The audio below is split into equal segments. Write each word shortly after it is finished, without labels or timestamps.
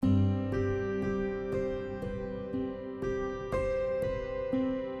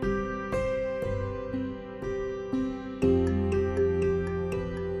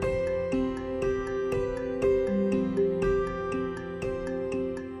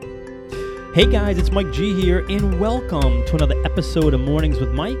Hey guys, it's Mike G here, and welcome to another episode of Mornings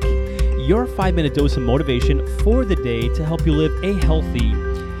with Mike, your 5-minute dose of motivation for the day to help you live a healthy,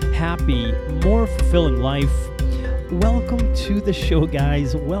 happy, more fulfilling life. Welcome to the show,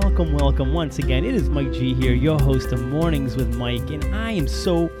 guys. Welcome. Once again, it is Mike G here, your host of Mornings with Mike, and I am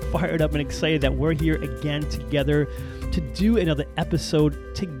so fired up and excited that we're here again together to do another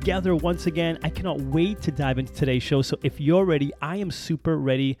episode together once again. I cannot wait to dive into today's show. So if you're ready, I am super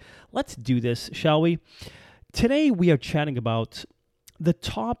ready. Let's do this, shall we? Today we are chatting about the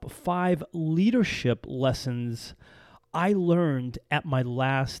top 5 leadership lessons I learned at my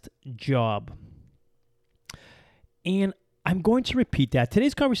last job. And I'm going to repeat that.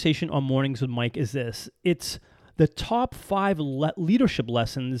 Today's conversation on Mornings with Mike is this. It's the top 5 leadership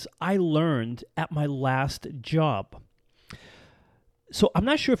lessons I learned at my last job. So I'm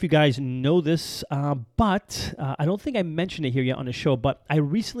not sure if you guys know this, but I don't think I mentioned it here yet on the show, but I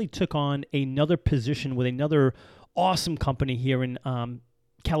recently took on another position with another awesome company here in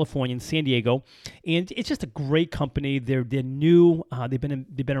California, in San Diego, and it's just a great company. They're new. They've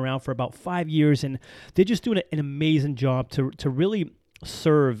been around for about 5 years, and they're just doing an amazing job to really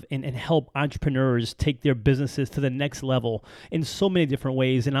serve and help entrepreneurs take their businesses to the next level in so many different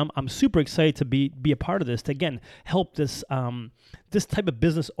ways. And I'm super excited to be a part of this, to again help this this type of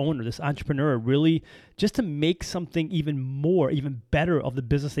business owner, this entrepreneur, really just to make something even better of the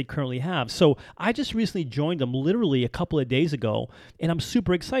business they currently have. So I just recently joined them literally a couple of days ago, and I'm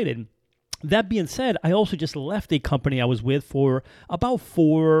super excited. That being said, I also just left a company I was with for about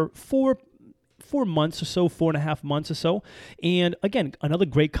four months or so, 4.5 months or so. And again, another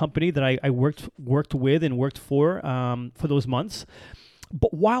great company that I worked with and worked for those months.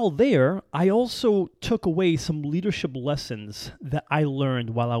 But while there, I also took away some leadership lessons that I learned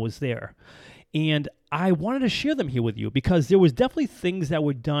while I was there. And I wanted to share them here with you because there was definitely things that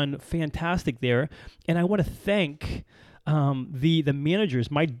were done fantastic there. And I want to thank the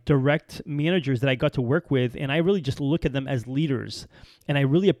managers, my direct managers that I got to work with, and I really just look at them as leaders, and I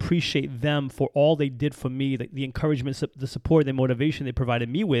really appreciate them for all they did for me, the encouragement, the support, the motivation they provided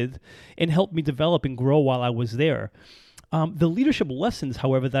me with, and helped me develop and grow while I was there. The leadership lessons,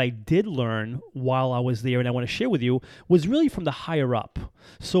 however, that I did learn while I was there and I want to share with you was really from the higher up.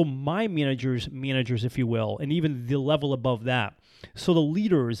 So my managers, if you will, and even the level above that. So the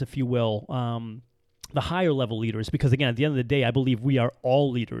leaders, if you will, the higher level leaders, because again, at the end of the day, I believe we are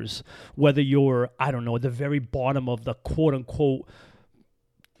all leaders, whether you're, at the very bottom of the quote unquote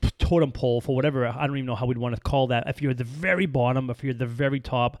totem pole for whatever, I don't even know how we'd want to call that. If you're at the very bottom, if you're at the very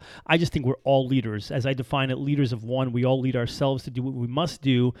top, I just think we're all leaders. As I define it, leaders of one, we all lead ourselves to do what we must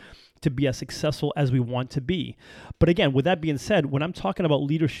do to be as successful as we want to be. But again, with that being said, when I'm talking about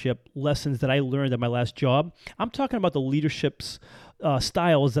leadership lessons that I learned at my last job, I'm talking about the leadership's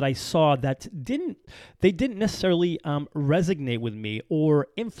styles that I saw that didn't necessarily resonate with me or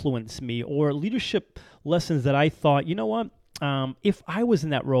influence me, or leadership lessons that I thought, you know what, if I was in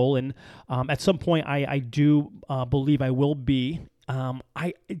that role, and at some point I do believe I will be,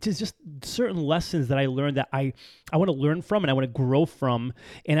 it's just certain lessons that I learned that I want to learn from and I want to grow from,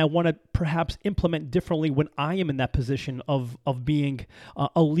 and I want to perhaps implement differently when I am in that position of being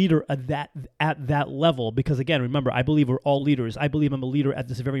a leader at that level. Because again, remember, I believe we're all leaders. I believe I'm a leader at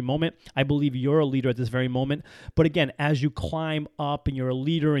this very moment. I believe you're a leader at this very moment. But again, as you climb up and you're a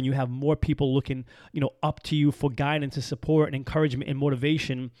leader and you have more people looking, up to you for guidance and support and encouragement and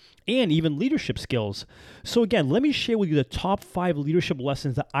motivation and even leadership skills. So again, let me share with you the top 5 leadership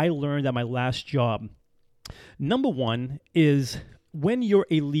lessons that I learned at my last job. Number 1 is, when you're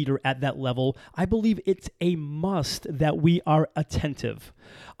a leader at that level, I believe it's a must that we are attentive.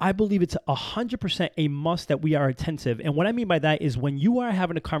 I believe it's 100% a must that we are attentive. And what I mean by that is when you are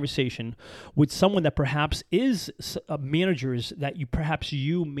having a conversation with someone that perhaps is managers that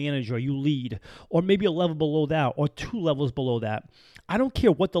you manage or you lead, or maybe a level below that or 2 levels below that. I don't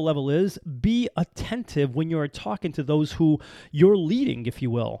care what the level is, be attentive when you're talking to those who you're leading, if you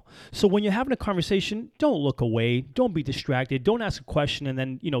will. So when you're having a conversation, don't look away, don't be distracted, don't ask a question and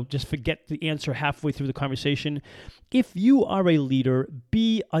then, just forget the answer halfway through the conversation. If you are a leader,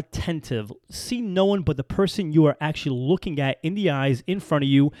 be attentive. See no one but the person you are actually looking at in the eyes in front of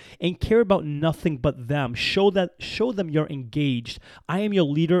you and care about nothing but them. Show them you're engaged. I am your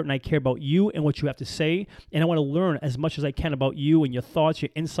leader and I care about you and what you have to say, and I want to learn as much as I can about you and your thoughts, your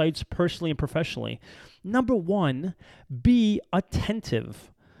insights, personally and professionally. Number 1, be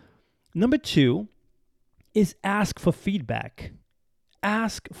attentive. Number 2 is ask for feedback.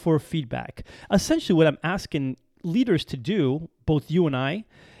 Ask for feedback. Essentially, what I'm asking leaders to do, both you and I,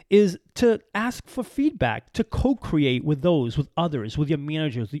 is to ask for feedback, to co-create with others, with your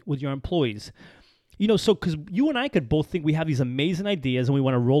managers, with your employees. So because you and I could both think we have these amazing ideas and we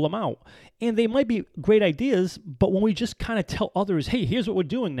want to roll them out. And they might be great ideas, but when we just kind of tell others, hey, here's what we're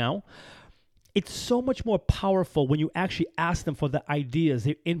doing now, it's so much more powerful when you actually ask them for the ideas,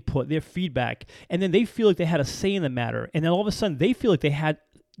 their input, their feedback, and then they feel like they had a say in the matter. And then all of a sudden they feel like they had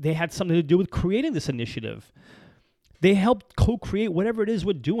something to do with creating this initiative. They helped co-create whatever it is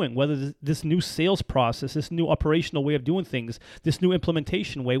we're doing, whether this new sales process, this new operational way of doing things, this new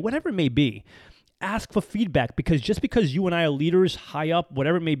implementation way, whatever it may be. Ask for feedback, because just because you and I are leaders high up,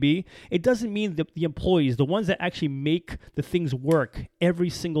 whatever it may be, it doesn't mean that the employees, the ones that actually make the things work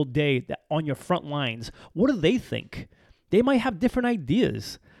every single day that on your front lines, what do they think? They might have different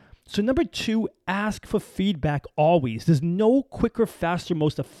ideas. So number 2, ask for feedback always. There's no quicker, faster,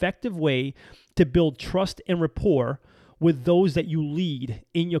 most effective way to build trust and rapport with those that you lead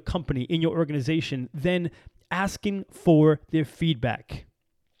in your company, in your organization, than asking for their feedback.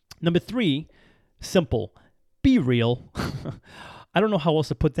 Number 3, simple. Be real. I don't know how else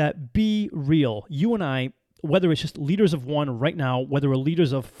to put that. Be real. You and I, whether it's just leaders of one right now, whether we're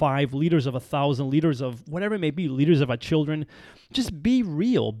leaders of 5, leaders of 1,000, leaders of whatever it may be, leaders of our children, just be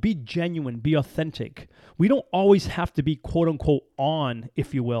real, be genuine, be authentic. We don't always have to be quote unquote on,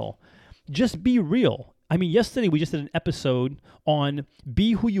 if you will. Just be real. I mean, yesterday we just did an episode on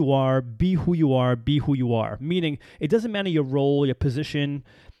be who you are, be who you are, be who you are. Meaning it doesn't matter your role, your position,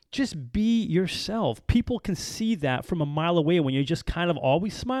 just be yourself. People can see that from a mile away when you're just kind of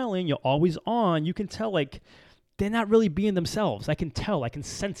always smiling, you're always on. You can tell like they're not really being themselves. I can tell, I can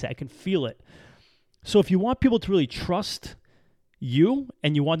sense it, I can feel it. So if you want people to really trust you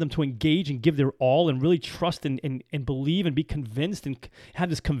and you want them to engage and give their all and really trust and believe and be convinced and have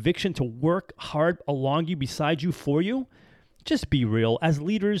this conviction to work hard along you, beside you, for you, just be real. As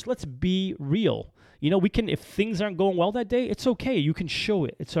leaders, let's be real. We can, if things aren't going well that day, it's okay. You can show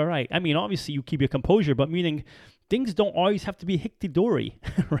it. It's all right. I mean, obviously you keep your composure, but meaning things don't always have to be hickty-dory,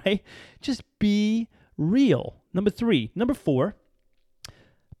 right? Just be real. Number 4,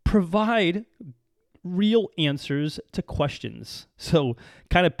 provide real answers to questions. So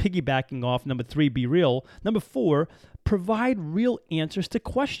kind of piggybacking off number 3, be real. Number 4, provide real answers to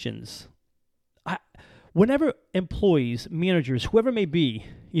questions. Whenever employees, managers, whoever it may be,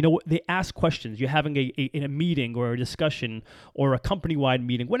 they ask questions. You're having a meeting or a discussion or a company-wide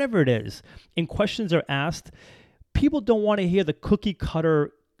meeting, whatever it is, and questions are asked, people don't want to hear the cookie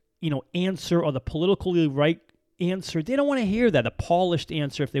cutter, answer or the politically right answer. They don't want to hear that, a polished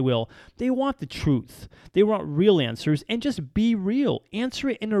answer, if they will. They want the truth. They want real answers, and just be real. Answer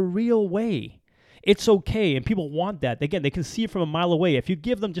it in a real way. It's okay, and people want that. Again, they can see it from a mile away. If you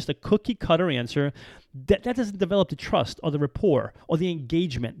give them just a cookie-cutter answer, that doesn't develop the trust or the rapport or the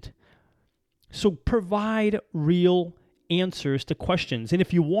engagement. So provide real answers to questions. And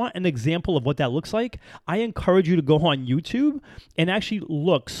if you want an example of what that looks like, I encourage you to go on YouTube and actually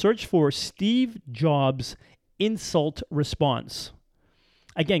search for Steve Jobs insult response.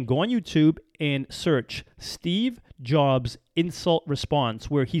 Again, go on YouTube and search Steve Jobs insult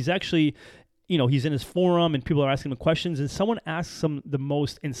response, where he's actually he's in his forum and people are asking him questions, and someone asks him the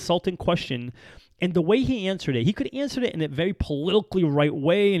most insulting question, and the way he answered it, he could answer it in a very politically right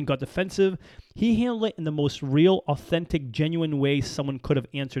way and got defensive. He handled it in the most real, authentic, genuine way someone could have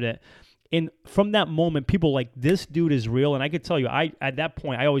answered it. And from that moment, people like, this dude is real. And I could tell you, at that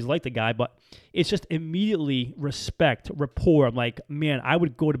point, I always liked the guy, but it's just immediately respect, rapport. I'm like, man, I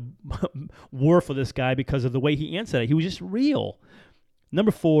would go to war for this guy because of the way he answered it. He was just real.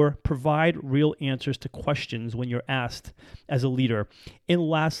 Number 4, provide real answers to questions when you're asked as a leader. And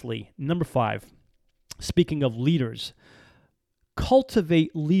lastly, number 5, speaking of leaders,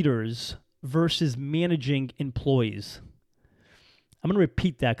 cultivate leaders versus managing employees. I'm going to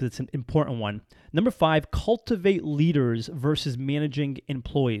repeat that because it's an important one. Number 5, cultivate leaders versus managing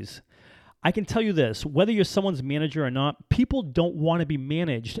employees. I can tell you this, whether you're someone's manager or not, people don't want to be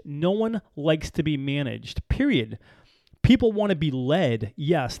managed. No one likes to be managed, period. People want to be led.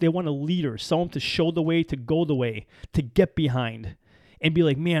 Yes, they want a leader, someone to show the way, to go the way, to get behind and be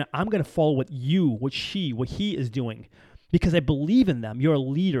like, man, I'm going to follow what he is doing because I believe in them. You're a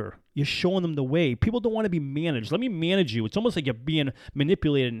leader. You're showing them the way. People don't want to be managed. Let me manage you. It's almost like you're being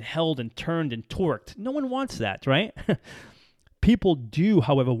manipulated and held and turned and torqued. No one wants that, right? People do,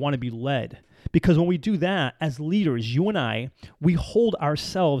 however, want to be led. Because when we do that, as leaders, you and I, we hold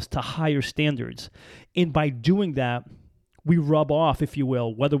ourselves to higher standards. And by doing that, we rub off, if you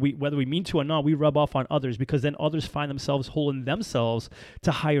will, whether we mean to or not, we rub off on others because then others find themselves holding themselves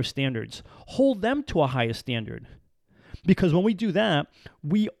to higher standards. Hold them to a higher standard. Because when we do that,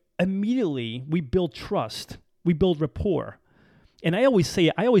 we immediately we build trust. We build rapport. And I always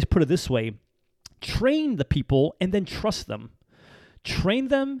put it this way: train the people and then trust them. Train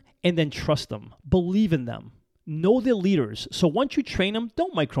them and then trust them. Believe in them. Know their leaders. So once you train them,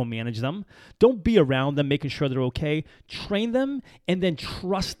 don't micromanage them. Don't be around them making sure they're okay. Train them and then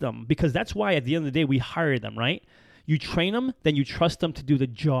trust them, because that's why at the end of the day we hire them, right? You train them, then you trust them to do the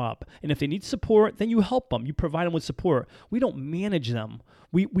job. And if they need support, then you help them. You provide them with support. We don't manage them.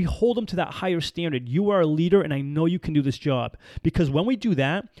 We hold them to that higher standard. You are a leader, and I know you can do this job. Because when we do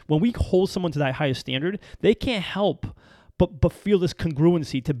that, when we hold someone to that higher standard, they can't help but feel this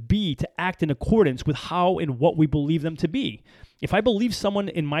congruency to act in accordance with how and what we believe them to be. If I believe someone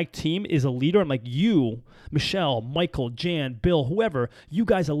in my team is a leader, I'm like, you, Michelle, Michael, Jan, Bill, whoever, you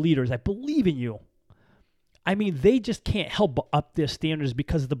guys are leaders. I believe in you. I mean, they just can't help but up their standards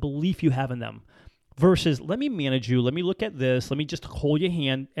because of the belief you have in them. Versus, let me manage you. Let me look at this. Let me just hold your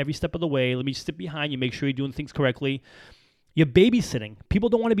hand every step of the way. Let me sit behind you, make sure you're doing things correctly. You're babysitting. People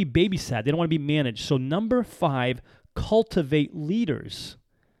don't want to be babysat. They don't want to be managed. So number 5, cultivate leaders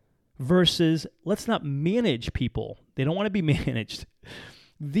versus let's not manage people. They don't want to be managed.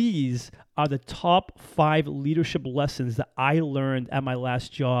 These are the top 5 leadership lessons that I learned at my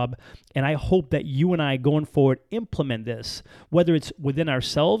last job, and I hope that you and I going forward implement this, whether it's within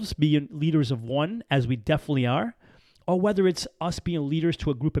ourselves, being leaders of one, as we definitely are, or whether it's us being leaders to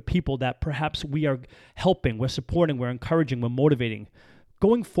a group of people that perhaps we are helping, we're supporting, we're encouraging, we're motivating.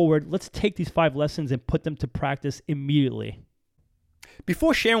 Going forward, let's take these 5 lessons and put them to practice immediately.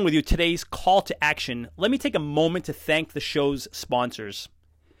 Before sharing with you today's call to action, let me take a moment to thank the show's sponsors.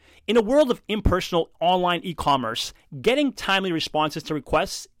 In a world of impersonal online e-commerce, getting timely responses to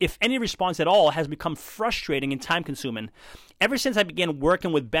requests, if any response at all, has become frustrating and time-consuming. Ever since I began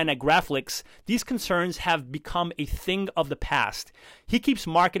working with Ben at Graflix, these concerns have become a thing of the past. He keeps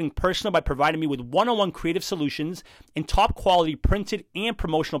marketing personal by providing me with one-on-one creative solutions and top-quality printed and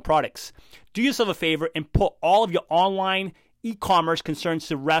promotional products. Do yourself a favor and put all of your online e-commerce concerns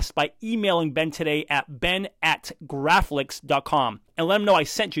to rest by emailing Ben today at ben@graflix.com and let him know I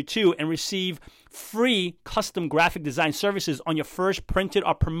sent you to, and receive free custom graphic design services on your first printed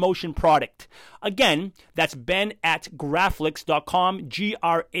or promotion product. Again, that's ben@graflix.com,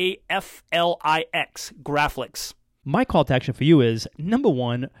 Graflix, Graflix. My call to action for you is, number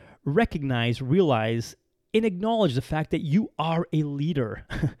 1, recognize, realize, and acknowledge the fact that you are a leader.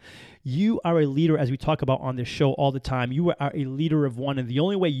 You are a leader, as we talk about on this show all the time. You are a leader of one, and the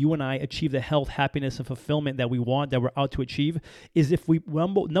only way you and I achieve the health, happiness, and fulfillment that we want, that we're out to achieve, is if we,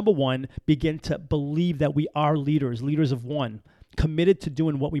 number 1, begin to believe that we are leaders, leaders of one, committed to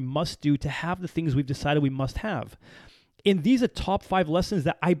doing what we must do to have the things we've decided we must have. And these are top 5 lessons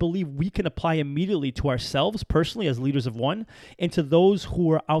that I believe we can apply immediately to ourselves personally as leaders of one, and to those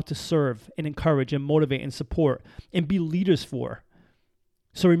who are out to serve and encourage and motivate and support and be leaders for.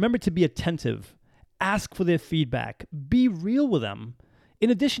 So remember to be attentive, ask for their feedback, be real with them. In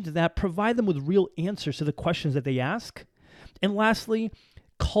addition to that, provide them with real answers to the questions that they ask. And lastly,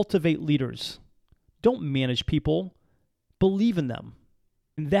 cultivate leaders. Don't manage people, believe in them.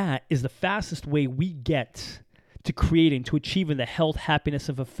 And that is the fastest way we get to creating, to achieving the health, happiness,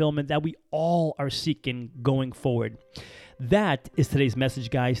 and fulfillment that we all are seeking going forward. That is today's message,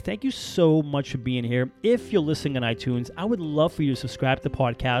 guys. Thank you so much for being here. If you're listening on iTunes, I would love for you to subscribe to the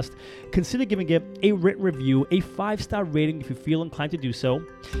podcast. Consider giving it a written review, a 5-star rating if you feel inclined to do so.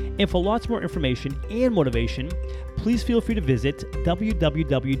 And for lots more information and motivation, please feel free to visit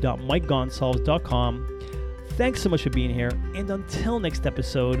www.mikegonsalves.com. Thanks so much for being here. And until next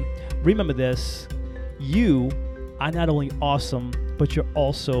episode, remember this: you are not only awesome, but you're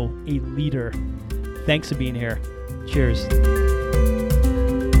also a leader. Thanks for being here. Cheers.